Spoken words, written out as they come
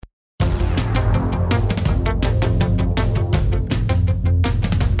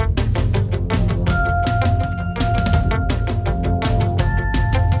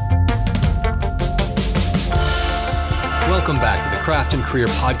Career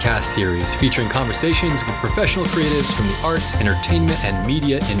podcast series featuring conversations with professional creatives from the arts, entertainment, and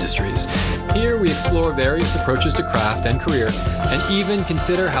media industries. Here we explore various approaches to craft and career, and even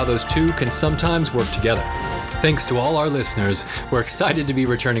consider how those two can sometimes work together. Thanks to all our listeners. We're excited to be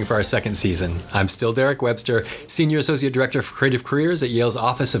returning for our second season. I'm still Derek Webster, Senior Associate Director for Creative Careers at Yale's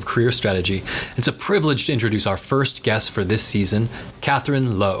Office of Career Strategy. It's a privilege to introduce our first guest for this season,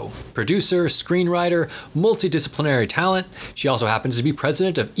 Katherine Lo. Producer, screenwriter, multidisciplinary talent. She also happens to be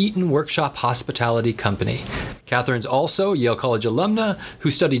president of Eaton Workshop Hospitality Company. Katherine's also a Yale College alumna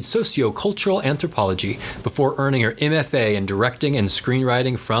who studied sociocultural anthropology before earning her MFA in directing and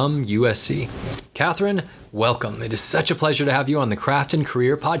screenwriting from USC. Katherine, welcome. It is such a pleasure to have you on the Craft and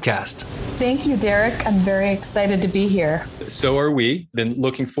Career podcast. Thank you, Derek. I'm very excited to be here. So are we. Been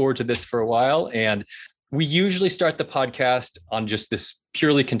looking forward to this for a while. And we usually start the podcast on just this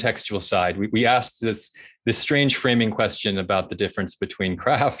purely contextual side. We asked this strange framing question about the difference between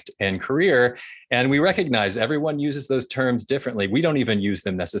craft and career. And we recognize everyone uses those terms differently. We don't even use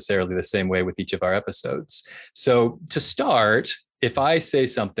them necessarily the same way with each of our episodes. So to start, if I say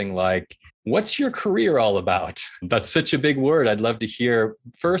something like, what's your career all about? That's such a big word. I'd love to hear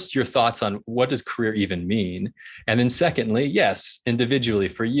first your thoughts on what does career even mean? And then secondly, yes, individually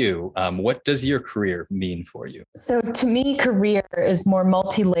for you, what does your career mean for you? So to me, career is more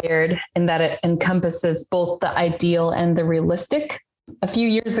multi-layered in that it encompasses both the ideal and the realistic. A few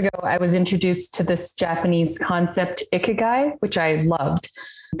years ago, I was introduced to this Japanese concept, ikigai, which I loved.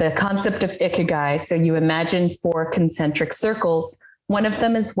 The concept of ikigai, so you imagine 4 concentric circles. One of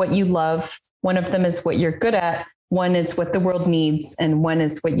them is what you love. One of them is what you're good at. One is what the world needs. And one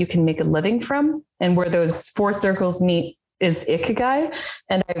is what you can make a living from. And where those 4 circles meet is ikigai.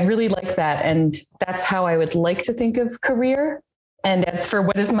 And I really like that. And that's how I would like to think of career. And as for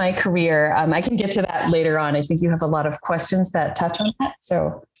what is my career, I can get to that later on. I think you have a lot of questions that touch on that.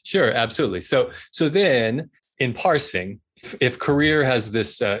 So sure, absolutely. So then in parsing, if career has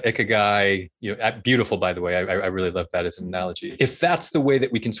this ikigai, beautiful, by the way, I really love that as an analogy. If that's the way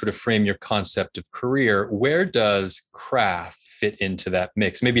that we can sort of frame your concept of career, where does craft fit into that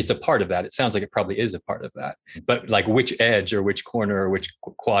mix? Maybe it's a part of that. It sounds like it probably is a part of that. But like which edge or which corner or which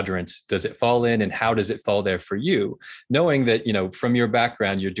quadrant does it fall in, and how does it fall there for you? Knowing that, from your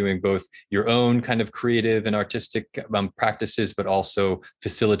background, you're doing both your own kind of creative and artistic practices, but also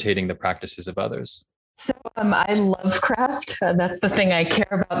facilitating the practices of others. So I love craft. That's the thing I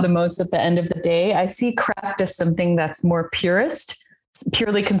care about the most at the end of the day. I see craft as something that's more purist,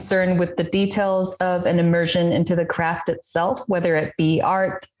 purely concerned with the details of an immersion into the craft itself, whether it be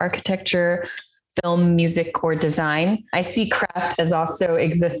art, architecture, film, music, or design. I see craft as also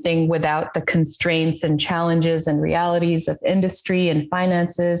existing without the constraints and challenges and realities of industry and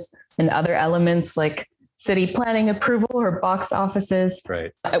finances and other elements like city planning approval or box offices.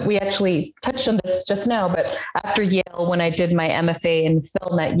 Right. We actually touched on this just now, but after Yale, when I did my MFA in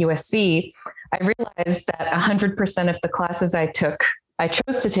film at USC, I realized that 100% of the classes I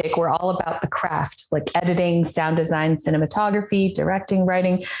chose to take were all about the craft, like editing, sound design, cinematography, directing,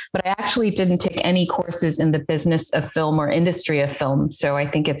 writing, but I actually didn't take any courses in the business of film or industry of film. So I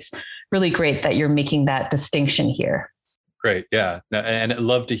think it's really great that you're making that distinction here. Great. Yeah. And I'd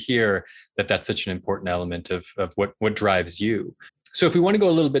love to hear that that's such an important element of what drives you. So if we want to go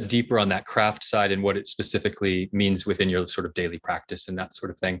a little bit deeper on that craft side and what it specifically means within your sort of daily practice and that sort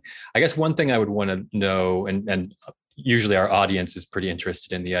of thing, I guess one thing I would want to know, and usually our audience is pretty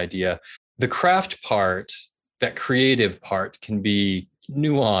interested in the idea, the craft part, that creative part can be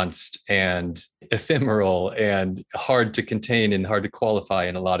nuanced and ephemeral and hard to contain and hard to qualify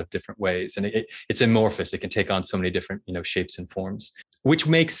in a lot of different ways. And it's amorphous. It can take on so many different, shapes and forms, which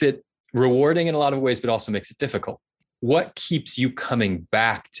makes it rewarding in a lot of ways, but also makes it difficult. What keeps you coming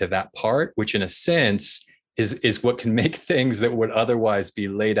back to that part, which in a sense is what can make things that would otherwise be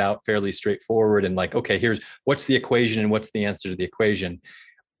laid out fairly straightforward and like, okay, here's what's the equation and what's the answer to the equation.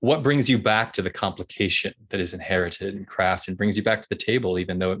 What brings you back to the complication that is inherited in craft and brings you back to the table,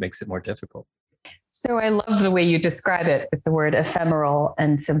 even though it makes it more difficult? So I love the way you describe it with the word ephemeral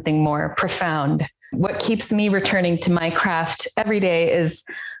and something more profound. What keeps me returning to my craft every day is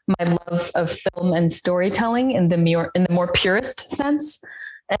my love of film and storytelling in the more purist sense.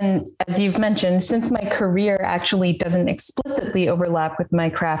 And as you've mentioned, since my career actually doesn't explicitly overlap with my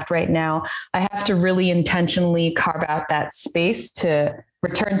craft right now, I have to really intentionally carve out that space to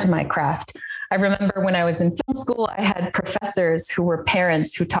return to my craft. I remember when I was in film school, I had professors who were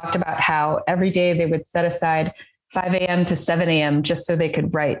parents who talked about how every day they would set aside 5 a.m. to 7 a.m. just so they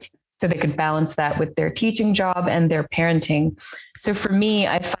could write, so they could balance that with their teaching job and their parenting. So for me,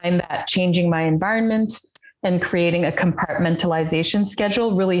 I find that changing my environment, and creating a compartmentalization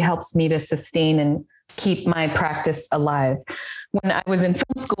schedule really helps me to sustain and keep my practice alive. When I was in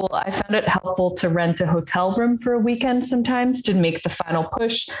film school, I found it helpful to rent a hotel room for a weekend sometimes to make the final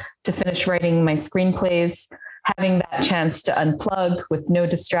push to finish writing my screenplays. Having that chance to unplug with no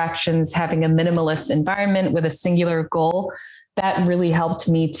distractions, having a minimalist environment with a singular goal, that really helped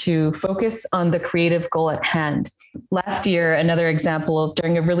me to focus on the creative goal at hand. Last year, another example of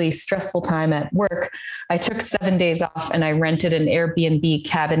during a really stressful time at work, I took 7 days off and I rented an Airbnb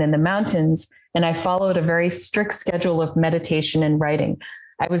cabin in the mountains, and I followed a very strict schedule of meditation and writing.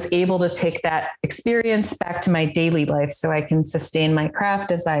 I was able to take that experience back to my daily life so I can sustain my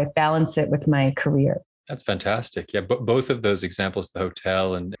craft as I balance it with my career. That's fantastic. Yeah, but both of those examples, the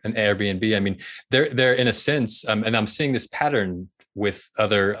hotel and Airbnb, I mean, they're in a sense, and I'm seeing this pattern with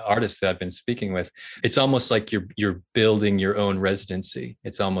other artists that I've been speaking with. It's almost like you're building your own residency.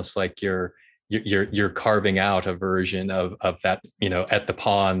 It's almost like you're carving out a version of that, at the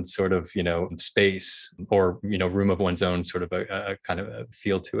pond sort of, space or, room of one's own, sort of a kind of a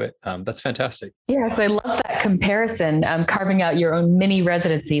feel to it. That's fantastic. Yes, I love that comparison. Carving out your own mini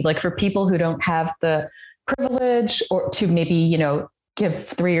residency, like for people who don't have the privilege or to maybe, give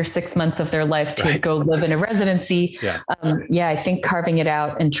 3 or 6 months of their life to go live in a residency. Yeah. I think carving it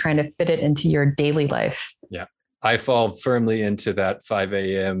out and trying to fit it into your daily life. Yeah. I fall firmly into that 5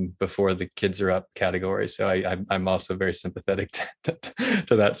 a.m. before the kids are up category. So I'm also very sympathetic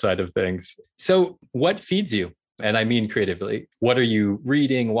to that side of things. So what feeds you? And I mean creatively. What are you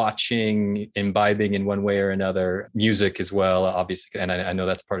reading, watching, imbibing in one way or another? Music as well, obviously. And I know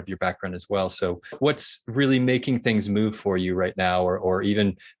that's part of your background as well. So what's really making things move for you right now, or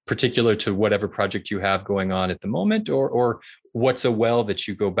even particular to whatever project you have going on at the moment, or what's a well that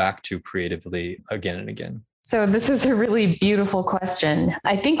you go back to creatively again and again? So this is a really beautiful question.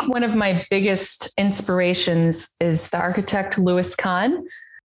 I think one of my biggest inspirations is the architect Louis Kahn.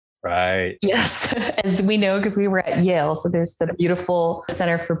 Right. Yes, as we know, because we were at Yale. So there's the beautiful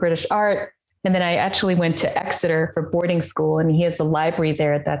Center for British Art. And then I actually went to Exeter for boarding school, and he has a library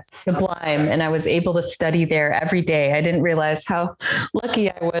there that's sublime. And I was able to study there every day. I didn't realize how lucky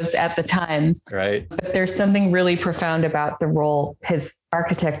I was at the time. Right. But there's something really profound about the role his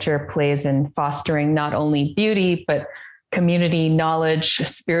architecture plays in fostering not only beauty, but community, knowledge,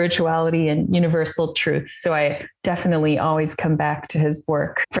 spirituality, and universal truths. So I definitely always come back to his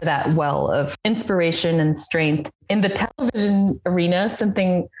work for that well of inspiration and strength. In the television arena,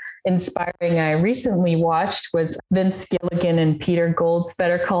 something inspiring I recently watched was Vince Gilligan and Peter Gould's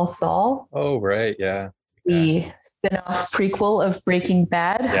Better Call Saul. Oh, right. Yeah. The spin-off prequel of Breaking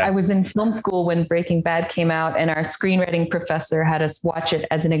Bad. Yeah. I was in film school when Breaking Bad came out, and our screenwriting professor had us watch it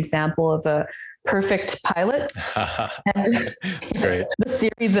as an example of a perfect pilot. And that's great. The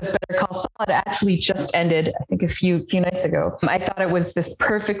series of Better Call Saul had actually just ended, I think, a few nights ago. I thought it was this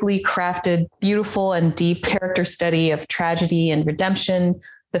perfectly crafted, beautiful, and deep character study of tragedy and redemption.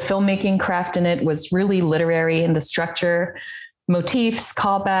 The filmmaking craft in it was really literary in the structure, motifs,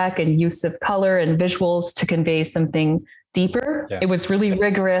 callback, and use of color and visuals to convey something deeper. Yeah. It was really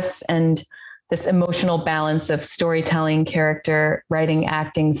rigorous, and this emotional balance of storytelling, character, writing,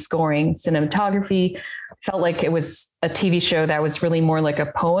 acting, scoring, cinematography felt like it was a TV show that was really more like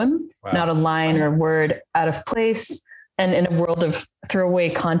a poem, not a line or word out of place. And in a world of throwaway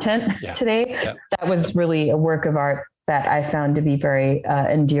content today, that was really a work of art that I found to be very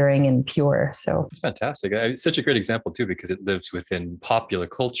endearing and pure. So it's fantastic. It's such a great example too, because it lives within popular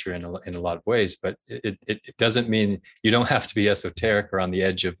culture in a lot of ways, but it doesn't mean you don't have to be esoteric or on the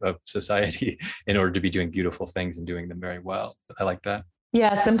edge of society in order to be doing beautiful things and doing them very well. I like that.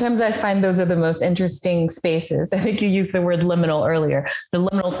 Yeah, sometimes I find those are the most interesting spaces. I think you used the word liminal earlier, the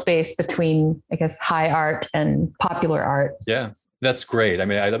liminal space between, I guess, high art and popular art. Yeah. That's great. I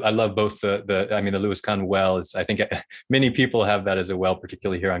mean, I love both the Louis Kahn well is, I think many people have that as a well,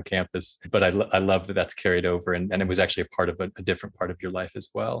 particularly here on campus, but I love that that's carried over and it was actually a part of a different part of your life as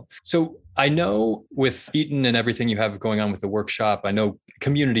well. So I know with Eaton and everything you have going on with the workshop, I know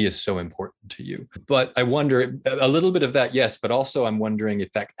community is so important to you, but I wonder a little bit of that, yes, but also I'm wondering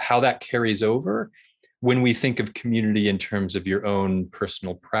how that carries over when we think of community in terms of your own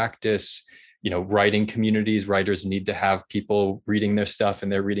personal practice. Writing communities, writers need to have people reading their stuff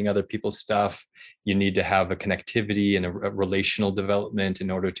and they're reading other people's stuff. You need to have a connectivity and a relational development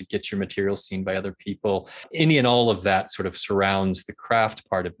in order to get your material seen by other people. Any and all of that sort of surrounds the craft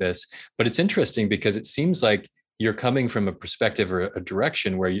part of this. But it's interesting because it seems like you're coming from a perspective or a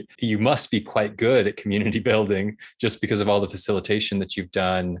direction where you must be quite good at community building just because of all the facilitation that you've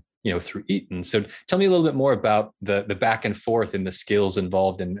done through Eaton. So tell me a little bit more about the back and forth and the skills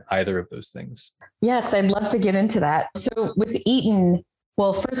involved in either of those things. Yes, I'd love to get into that. So with Eaton,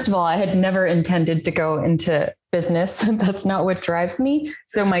 well, first of all, I had never intended to go into business. That's not what drives me.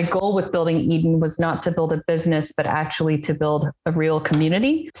 So my goal with building Eaton was not to build a business, but actually to build a real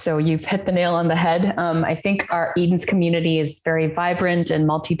community. So you've hit the nail on the head. I think our Eaton's community is very vibrant and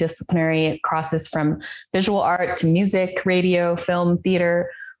multidisciplinary. It crosses from visual art to music, radio, film, theater,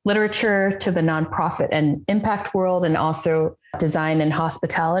 literature, to the nonprofit and impact world, and also design and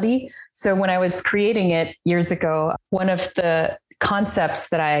hospitality. So when I was creating it years ago, one of the concepts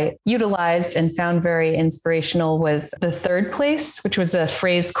that I utilized and found very inspirational was the third place, which was a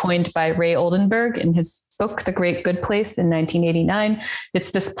phrase coined by Ray Oldenburg in his book, The Great Good Place in 1989.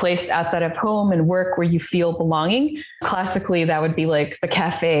 It's this place outside of home and work where you feel belonging. Classically, that would be like the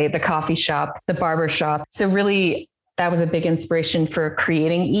cafe, the coffee shop, the barber shop. So really, that was a big inspiration for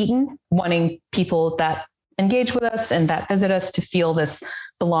creating Eaton, wanting people that engage with us and that visit us to feel this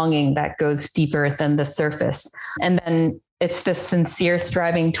belonging that goes deeper than the surface. And then it's this sincere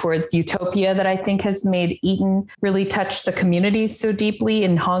striving towards utopia that I think has made Eaton really touch the communities so deeply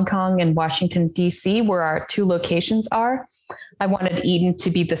in Hong Kong and Washington, D.C., where our two locations are. I wanted Eaton to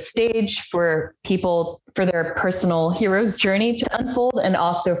be the stage for people, for their personal hero's journey to unfold, and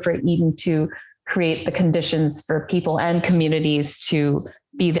also for Eaton to create the conditions for people and communities to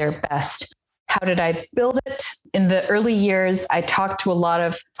be their best. How did I build it? In the early years, I talked to a lot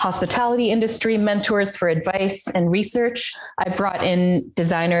of hospitality industry mentors for advice and research. I brought in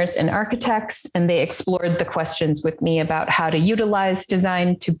designers and architects, and they explored the questions with me about how to utilize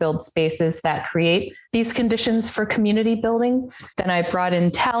design to build spaces that create these conditions for community building. Then I brought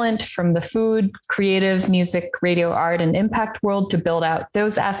in talent from the food, creative, music, radio, art, and impact world to build out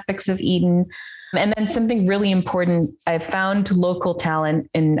those aspects of Eaton. And then something really important, I found local talent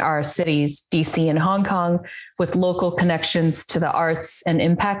in our cities, DC and Hong Kong, with local connections to the arts and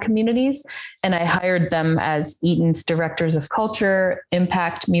impact communities. And I hired them as Eaton's directors of culture,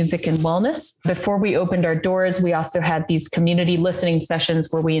 impact, music, and wellness. Before we opened our doors, we also had these community listening sessions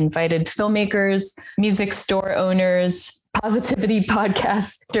where we invited filmmakers, music store owners, positivity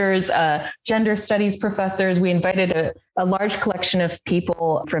podcasters, gender studies professors. We invited a large collection of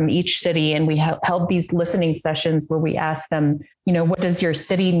people from each city, and we held these listening sessions where we asked them, what does your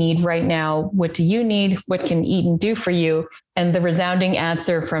city need right now? What do you need? What can Eaton do for you? And the resounding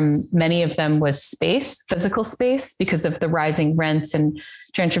answer from many of them was space, physical space, because of the rising rents and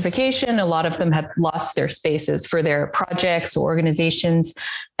gentrification. A lot of them had lost their spaces for their projects or organizations.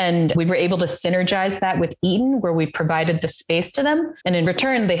 And we were able to synergize that with Eaton, where we provided the space to them. And in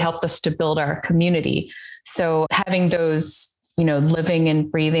return, they helped us to build our community. So having those living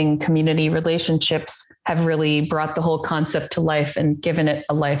and breathing community relationships have really brought the whole concept to life and given it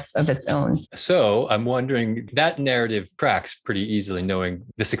a life of its own. So I'm wondering, that narrative tracks pretty easily, knowing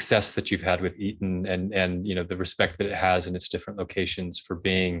the success that you've had with Eaton and the respect that it has in its different locations for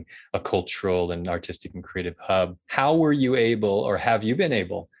being a cultural and artistic and creative hub. How were you able, or have you been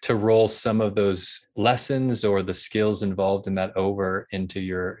able, to roll some of those lessons or the skills involved in that over into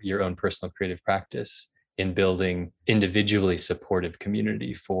your own personal creative practice in building individually supportive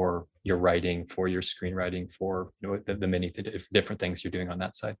community for your writing, for your screenwriting, for the many different things you're doing on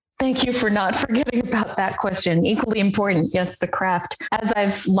that side? Thank you for not forgetting about that question. Equally important, yes, the craft. As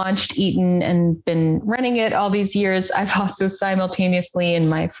I've launched Eaton and been running it all these years, I've also simultaneously in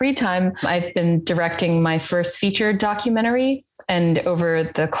my free time, I've been directing my first feature documentary. And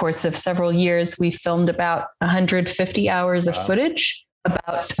over the course of several years, we filmed about 150 hours of footage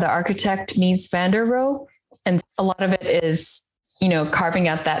about the architect Mies van der Rohe. And a lot of it is, carving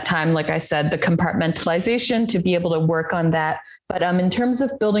out that time, like I said, the compartmentalization to be able to work on that. But in terms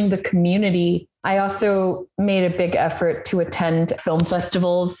of building the community, I also made a big effort to attend film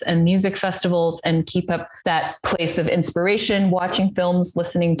festivals and music festivals and keep up that place of inspiration, watching films,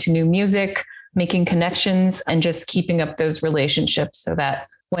 listening to new music, making connections, and just keeping up those relationships so that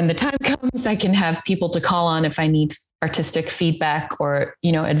when the time comes, I can have people to call on if I need artistic feedback or,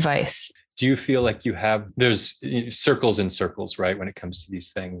 advice. Do you feel like there's circles and circles, right? When it comes to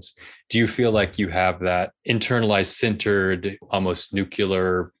these things, do you feel like you have that internalized, centered, almost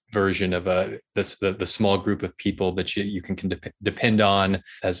nuclear version of the small group of people that you can depend on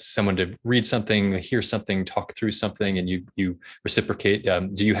as someone to read something, hear something, talk through something, and you reciprocate?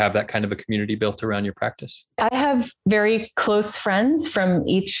 Do you have that kind of a community built around your practice? I have very close friends from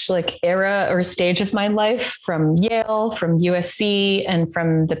each era or stage of my life, from Yale, from USC, and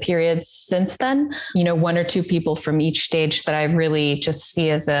from the periods since then. One or two people from each stage that I really just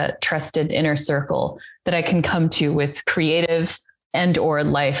see as a trusted inner circle that I can come to with creative and or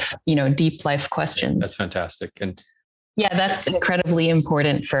life, deep life questions. That's fantastic. And yeah, that's incredibly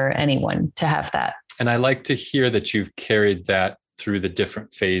important for anyone to have that. And I like to hear that you've carried that through the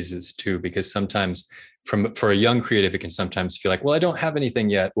different phases too, because sometimes for a young creative, it can sometimes feel like, well, I don't have anything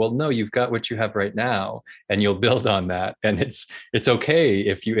yet. Well, no, you've got what you have right now, and you'll build on that. And it's okay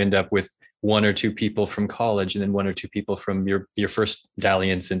if you end up with one or two people from college and then one or two people from your first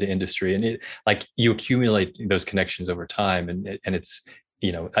dalliance into industry. And you accumulate those connections over time. And it's,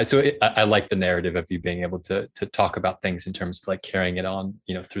 I like the narrative of you being able to talk about things in terms of like carrying it on,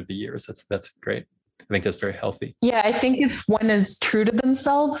 through the years. That's great. I think that's very healthy. Yeah, I think if one is true to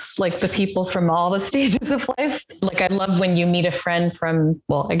themselves, like the people from all the stages of life, like I love when you meet a friend from,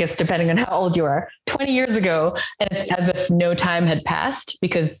 well, I guess depending on how old you are, 20 years ago, and it's as if no time had passed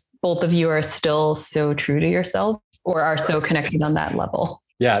because both of you are still so true to yourself or are so connected on that level.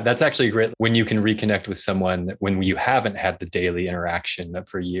 Yeah, that's actually great when you can reconnect with someone when you haven't had the daily interaction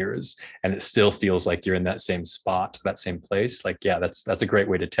for years and it still feels like you're in that same spot, that same place. Like, yeah, that's a great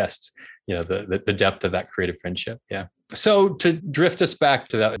way to test, the depth of that creative friendship. Yeah. So to drift us back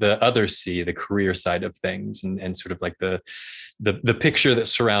to the other C, the career side of things and sort of like the picture that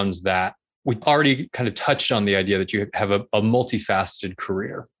surrounds that. We've already kind of touched on the idea that you have a multifaceted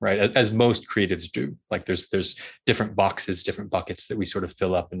career, right? As most creatives do. Like there's different boxes, different buckets that we sort of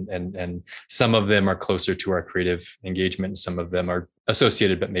fill up, and some of them are closer to our creative engagement, and some of them are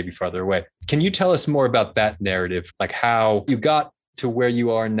associated but maybe farther away. Can you tell us more about that narrative, like how you got to where you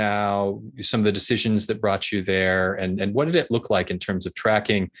are now, some of the decisions that brought you there, and what did it look like in terms of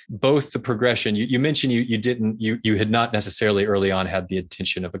tracking both the progression? You mentioned you had not necessarily early on had the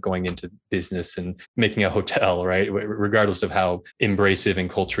intention of going into business and making a hotel, right? Regardless of how embracive and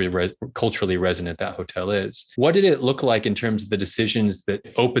culturally resonant that hotel is. What did it look like in terms of the decisions that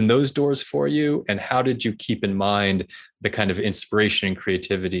opened those doors for you? And how did you keep in mind the kind of inspiration and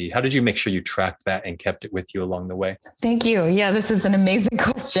creativity? How did you make sure you tracked that and kept it with you along the way? Thank you. Yeah, this is an amazing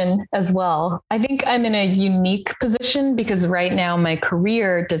question as well. I think I'm in a unique position because right now my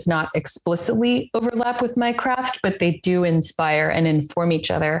career does not explicitly overlap with my craft, but they do inspire and inform each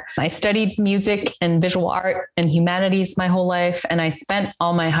other. I studied music and visual art and humanities my whole life, and I spent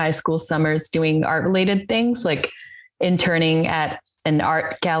all my high school summers doing art-related things like interning at an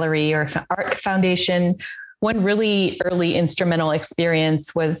art gallery or art foundation. One really early instrumental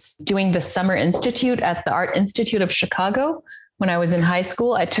experience was doing the Summer Institute at the Art Institute of Chicago. When I was in high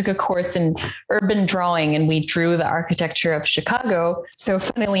school, I took a course in urban drawing and we drew the architecture of Chicago. So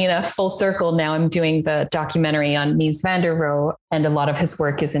funnily enough, full circle, now I'm doing the documentary on Mies van der Rohe, and a lot of his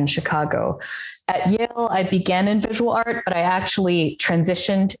work is in Chicago. At Yale, I began in visual art, but I actually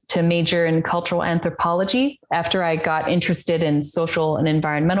transitioned to major in cultural anthropology after I got interested in social and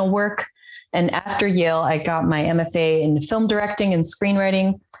environmental work. And after Yale, I got my MFA in film directing and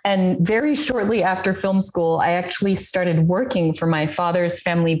screenwriting. And very shortly after film school, I actually started working for my father's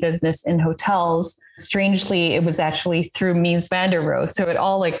family business in hotels. Strangely, it was actually through Mies van der Rohe. So it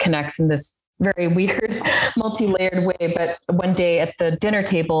all connects in this very weird, multi-layered way. But one day at the dinner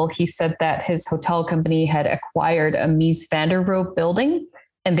table, he said that his hotel company had acquired a Mies van der Rohe building,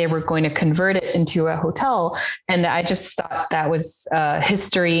 and they were going to convert it into a hotel. And I just thought that was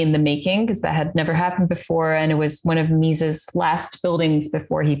history in the making because that had never happened before. And it was one of Mies's last buildings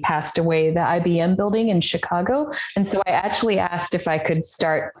before he passed away, the IBM building in Chicago. And so I actually asked if I could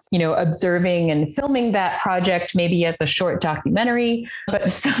start, observing and filming that project, maybe as a short documentary,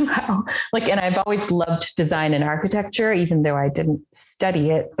 but somehow and I've always loved design and architecture, even though I didn't study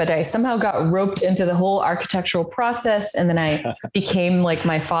it, but I somehow got roped into the whole architectural process. And then I became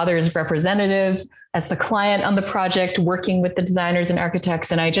my father's representative as the client on the project, working with the designers and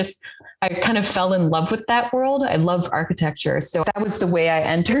architects. And I kind of fell in love with that world. I love architecture. So that was the way I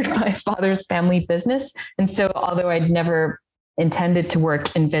entered my father's family business. And so although I'd never intended to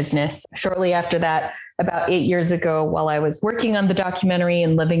work in business, shortly after that, about 8 years ago, while I was working on the documentary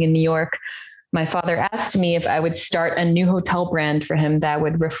and living in New York, my father asked me if I would start a new hotel brand for him that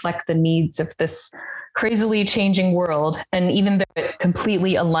would reflect the needs of this crazily changing world. And even though it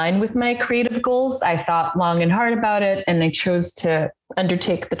completely aligned with my creative goals, I thought long and hard about it. And I chose to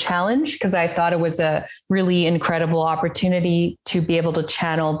undertake the challenge because I thought it was a really incredible opportunity to be able to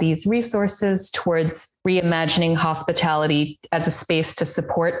channel these resources towards reimagining hospitality as a space to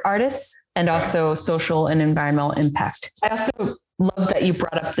support artists and also social and environmental impact. I also love that you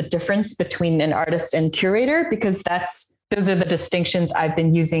brought up the difference between an artist and curator, because those are the distinctions I've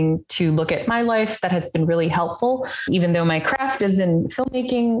been using to look at my life. That has been really helpful. Even though my craft is in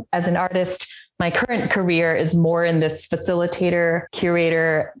filmmaking, as an artist, My current career is more in this facilitator,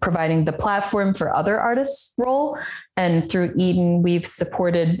 curator, providing the platform for other artists role. And through Eaton, we've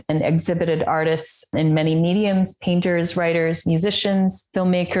supported and exhibited artists in many mediums: painters, writers, musicians,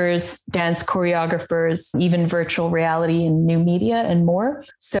 filmmakers, dance choreographers, even virtual reality and new media and more.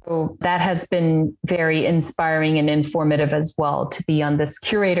 So that has been very inspiring and informative as well, to be on this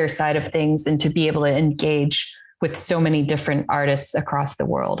curator side of things and to be able to engage with so many different artists across the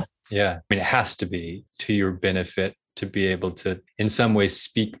world. Yeah. I mean, it has to be to your benefit to be able to, in some ways,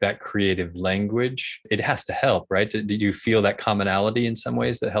 speak that creative language. It has to help, right? Do you feel that commonality in some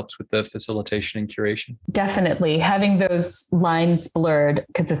ways that helps with the facilitation and curation? Definitely. Having those lines blurred,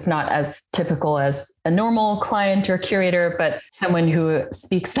 because it's not as typical as a normal client or curator, but someone who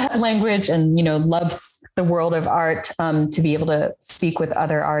speaks that language and, loves the world of art, to be able to speak with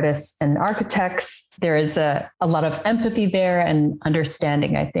other artists and architects. There is a lot of empathy there and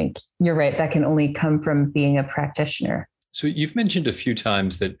understanding. I think you're right. That can only come from being a practitioner. So you've mentioned a few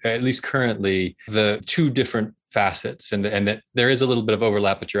times that, at least currently, the two different facets and that there is a little bit of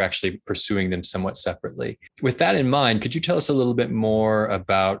overlap, but you're actually pursuing them somewhat separately. With that in mind, could you tell us a little bit more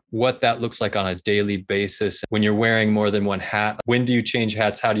about what that looks like on a daily basis when you're wearing more than one hat? When do you change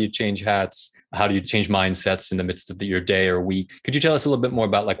hats? How do you change hats? How do you change mindsets in the midst of your day or week? Could you tell us a little bit more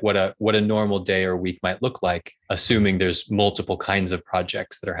about like what a normal day or week might look like, assuming there's multiple kinds of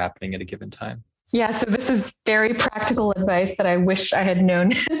projects that are happening at a given time? Yeah, so this is very practical advice that I wish I had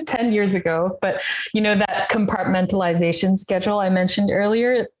known 10 years ago. But, that compartmentalization schedule I mentioned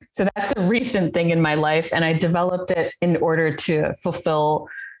earlier, so that's a recent thing in my life. And I developed it in order to fulfill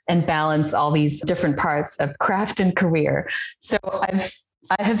and balance all these different parts of craft and career. So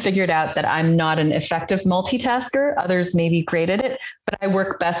I have figured out that I'm not an effective multitasker. Others may be great at it, but I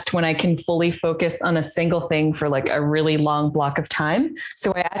work best when I can fully focus on a single thing for like a really long block of time.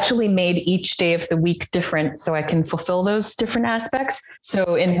 So I actually made each day of the week different so I can fulfill those different aspects.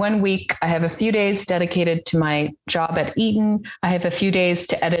 So in one week, I have a few days dedicated to my job at Eaton. I have a few days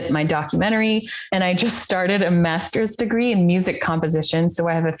to edit my documentary, and I just started a master's degree in music composition. So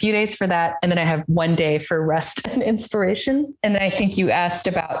I have a few days for that. And then I have one day for rest and inspiration. And then I think you asked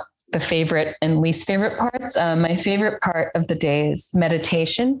about the favorite and least favorite parts. My favorite part of the day is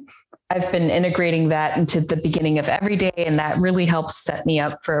meditation. I've been integrating that into the beginning of every day, and that really helps set me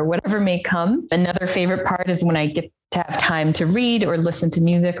up for whatever may come. Another favorite part is when I get to have time to read or listen to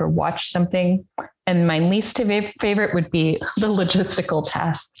music or watch something. And my least favorite would be the logistical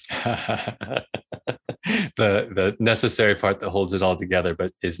tasks. The necessary part that holds it all together,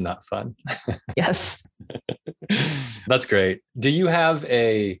 but is not fun. Yes. That's great. Do you have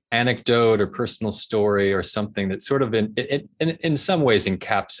a anecdote or personal story or something that sort of in some ways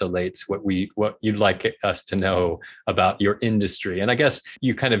encapsulates what you'd like us to know about your industry? And I guess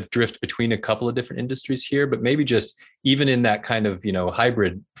you kind of drift between a couple of different industries here, but maybe just even in that kind of,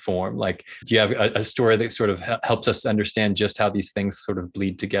 hybrid form, like, do you have a story that sort of helps us understand just how these things sort of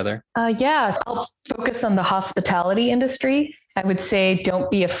bleed together? Yeah, I'll focus on the hospitality industry. I would say don't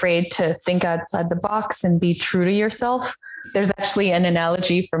be afraid to think outside the box and be true to yourself. There's actually an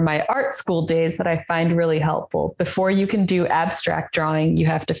analogy from my art school days that I find really helpful. Before you can do abstract drawing, you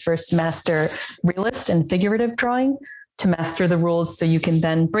have to first master realist and figurative drawing to master the rules so you can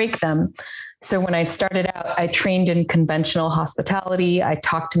then break them. So when I started out, I trained in conventional hospitality. I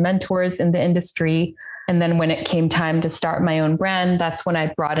talked to mentors in the industry. And then when it came time to start my own brand, that's when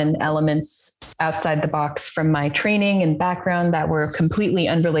I brought in elements outside the box from my training and background that were completely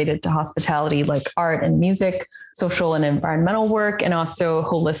unrelated to hospitality, like art and music, social and environmental work, and also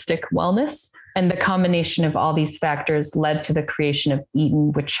holistic wellness. And the combination of all these factors led to the creation of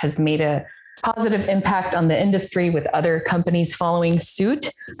Eaton, which has made a positive impact on the industry with other companies following suit.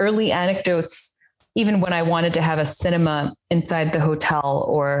 Early anecdotes, even when I wanted to have a cinema inside the hotel,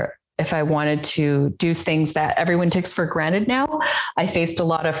 or if I wanted to do things that everyone takes for granted now, I faced a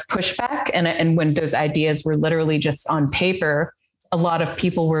lot of pushback. And when those ideas were literally just on paper, a lot of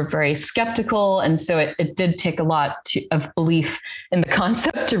people were very skeptical. And so it did take a lot of belief in the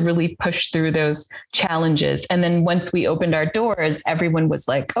concept to really push through those challenges. And then once we opened our doors, everyone was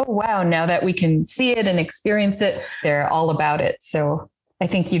like, oh, wow, now that we can see it and experience it, they're all about it. So I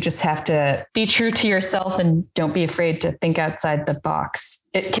think you just have to be true to yourself and don't be afraid to think outside the box.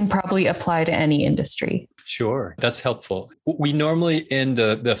 It can probably apply to any industry. Sure. That's helpful. We normally end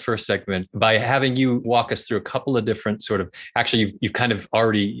the first segment by having you walk us through a couple of different sort of, actually, you've kind of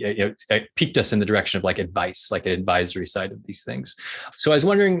already piqued us in the direction of like advice, like an advisory side of these things. So I was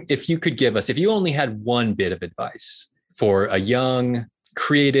wondering if you could give us, if you only had one bit of advice for a young,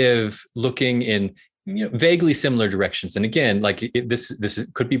 creative, looking in vaguely similar directions. And again, like this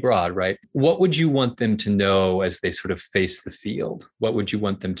could be broad, right? What would you want them to know as they sort of face the field? What would you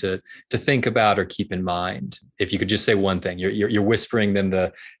want them to think about or keep in mind? If you could just say one thing, you're whispering them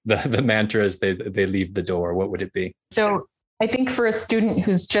the mantra as they leave the door. What would it be? So I think for a student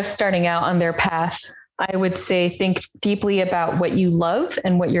who's just starting out on their path, I would say think deeply about what you love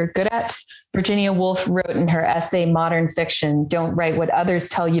and what you're good at. Virginia Woolf wrote in her essay, Modern Fiction, don't write what others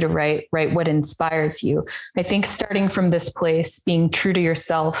tell you to write what inspires you. I think starting from this place, being true to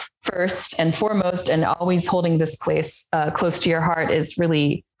yourself first and foremost, and always holding this place close to your heart is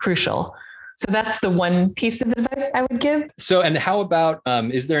really crucial. So that's the one piece of advice I would give. So, and how about,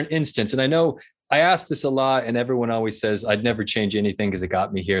 is there an instance, and I know I ask this a lot and everyone always says, I'd never change anything because it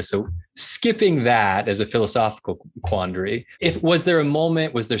got me here. So skipping that as a philosophical quandary, was there a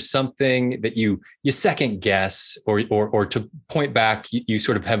moment, was there something that you second guess or to point back, you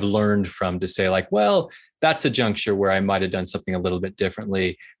sort of have learned from to say like, well, that's a juncture where I might've done something a little bit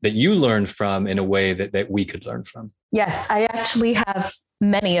differently that you learned from in a way that we could learn from? Yes, I actually have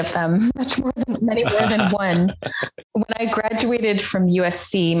many of them, many more than one. When I graduated from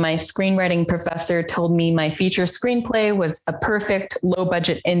USC, my screenwriting professor told me my feature screenplay was a perfect low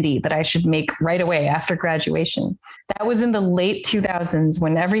budget indie that I should make right away after graduation. That was in the late 2000s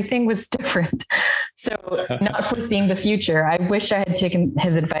when everything was different. So not foreseeing the future, I wish I had taken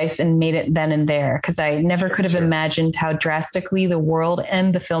his advice and made it then and there, because I never could have imagined how drastically the world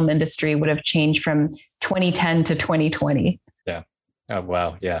and the film industry would have changed from 2010 to 2020. Yeah. Oh,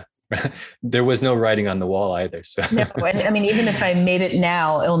 wow. Yeah. There was no writing on the wall either. So no, and I mean, even if I made it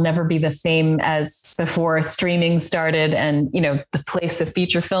now, it'll never be the same as before streaming started and, the place of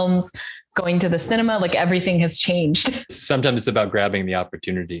feature films, going to the cinema, like everything has changed. Sometimes it's about grabbing the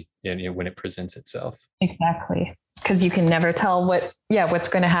opportunity when it presents itself. Exactly. Because you can never tell what's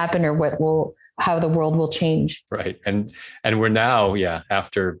going to happen or how the world will change. Right. And we're now,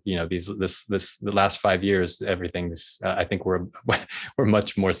 after, the last 5 years, everything's, I think we're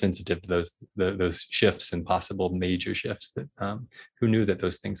much more sensitive to those shifts and possible major shifts that, who knew that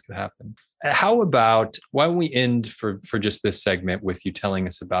those things could happen. How about, why don't we end for just this segment with you telling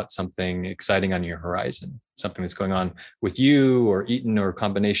us about something exciting on your horizon, something that's going on with you or Eaton or a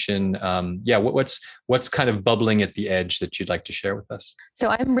combination. What's kind of bubbling at the edge that you'd like to share with us? So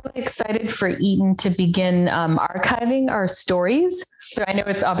I'm really excited for Eaton to begin archiving our stories. So I know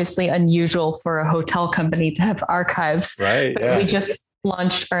it's obviously unusual for a hotel company to have archives, right? But we just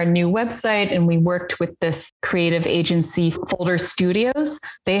launched our new website and we worked with this creative agency, Folder Studios.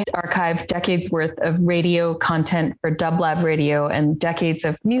 They archived decades worth of radio content for Dub Lab Radio and decades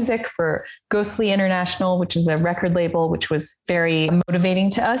of music for Ghostly International, which is a record label, which was very motivating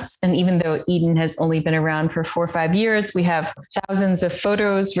to us. And even though Eaton has only been around for 4 or 5 years, we have thousands of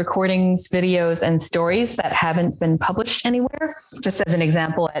photos, recordings, videos, and stories that haven't been published anywhere. Just as an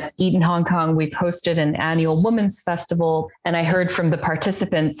example, at Eaton Hong Kong, we've hosted an annual women's festival. And I heard from the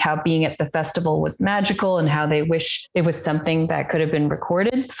participants how being at the festival was magical and how they wish it was something that could have been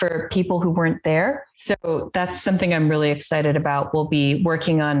recorded for people who weren't there. So that's something I'm really excited about. We'll be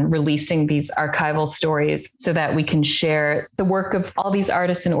working on releasing these archival stories so that we can share the work of all these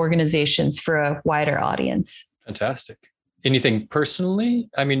artists and organizations for a wider audience. Fantastic. Anything personally?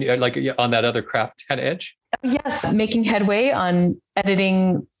 I mean, like on that other craft kind of edge? Yes, making headway on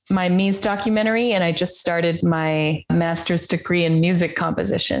editing my Mies documentary, and I just started my master's degree in music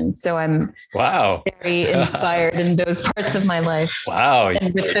composition. So I'm very inspired in those parts of my life. Wow.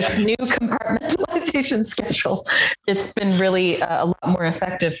 And with this new compartmentalization schedule, it's been really a lot more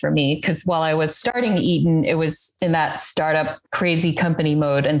effective for me because while I was starting Eaton, it was in that startup crazy company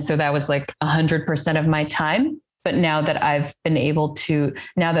mode. And so that was like 100% of my time. But now that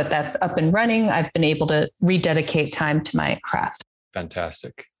now that that's up and running, I've been able to rededicate time to my craft.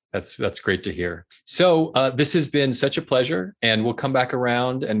 Fantastic. That's great to hear. So this has been such a pleasure, and we'll come back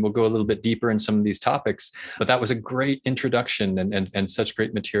around and we'll go a little bit deeper in some of these topics. But that was a great introduction and such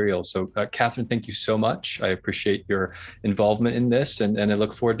great material. So Katherine, thank you so much. I appreciate your involvement in this, and I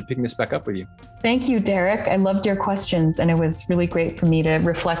look forward to picking this back up with you. Thank you, Derek. I loved your questions, and it was really great for me to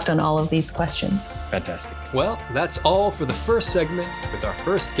reflect on all of these questions. Fantastic. Well, that's all for the first segment with our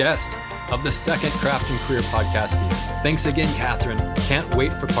first guest of the second Craft and Career podcast season. Thanks again, Katherine. Can't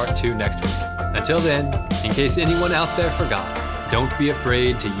wait for part 2 next week. Until then, in case anyone out there forgot, don't be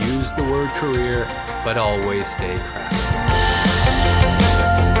afraid to use the word career, but always stay crafty.